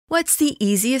What's the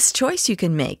easiest choice you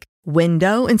can make?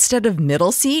 Window instead of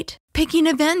middle seat? Picking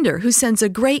a vendor who sends a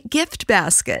great gift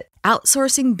basket?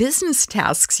 Outsourcing business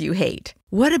tasks you hate?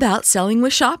 What about selling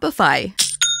with Shopify?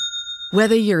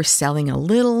 Whether you're selling a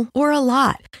little or a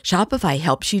lot, Shopify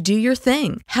helps you do your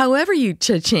thing, however you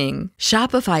cha-ching.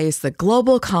 Shopify is the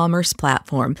global commerce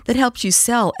platform that helps you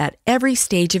sell at every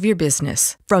stage of your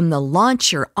business. From the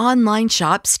launch your online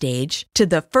shop stage to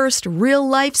the first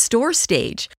real-life store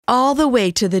stage, all the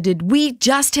way to the did we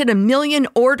just hit a million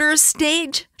orders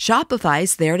stage.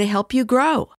 Shopify's there to help you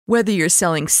grow. Whether you're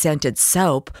selling scented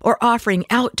soap or offering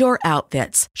outdoor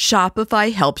outfits,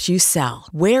 Shopify helps you sell.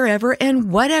 Wherever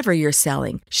and whatever you're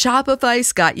selling,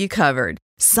 Shopify's got you covered.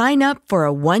 Sign up for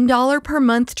a $1 per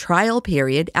month trial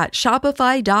period at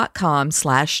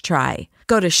shopify.com/try.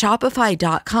 Go to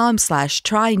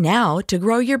shopify.com/try now to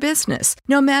grow your business,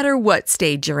 no matter what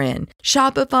stage you're in.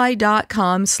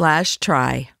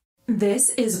 Shopify.com/try. This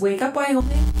is Wake Up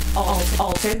Wyoming,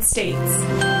 Altered States.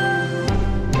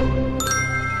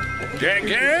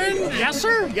 Jenkins? Yes,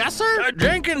 sir. Yes, sir.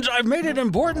 Jenkins, I've made an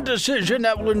important decision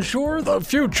that will ensure the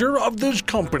future of this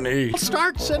company.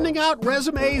 Start sending out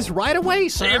resumes right away,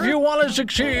 sir. If you want to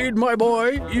succeed, my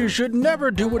boy, you should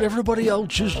never do what everybody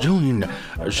else is doing.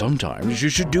 Sometimes you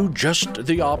should do just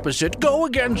the opposite. Go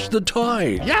against the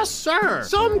tide. Yes, sir.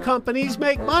 Some companies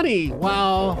make money,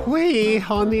 while we,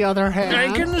 on the other hand...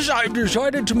 Jenkins, I've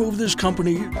decided to move this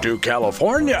company to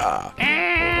California.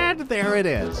 And there it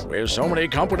is. With so many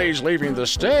companies leaving the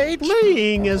state...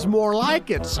 Fleeing is more like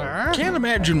it, sir. Can't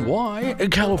imagine why.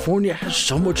 California has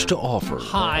so much to offer.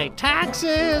 High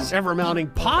taxes,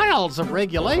 ever-mounting piles of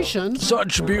regulations.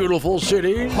 Such beautiful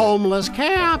cities. Homeless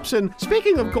camps, and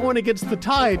speaking of going against the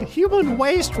tide, human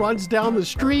waste runs down the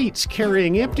streets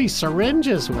carrying empty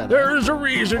syringes with it. There's a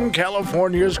reason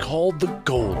California is called the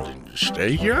Golden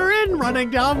State. Urine running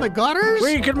down the gutters?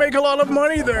 We can make a lot of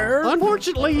money there.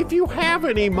 Unfortunately, if you have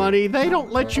any money, they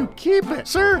don't let you keep it.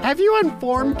 Sir, have you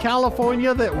informed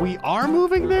California that we are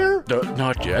moving there?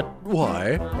 Not yet.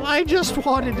 Why? I just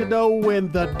wanted to know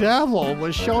when the devil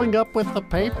was showing up with the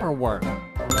paperwork.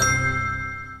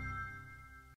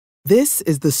 This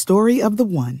is the story of the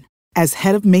one. As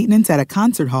head of maintenance at a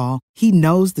concert hall, he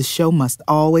knows the show must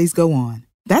always go on.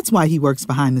 That's why he works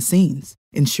behind the scenes,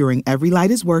 ensuring every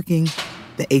light is working,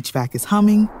 the HVAC is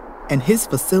humming, and his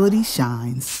facility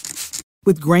shines.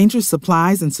 With Grainger's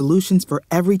supplies and solutions for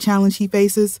every challenge he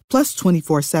faces, plus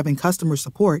 24/7 customer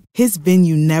support, his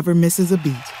venue never misses a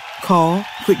beat. Call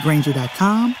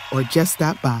quickgrainger.com or just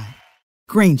stop by.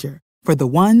 Grainger, for the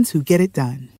ones who get it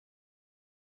done.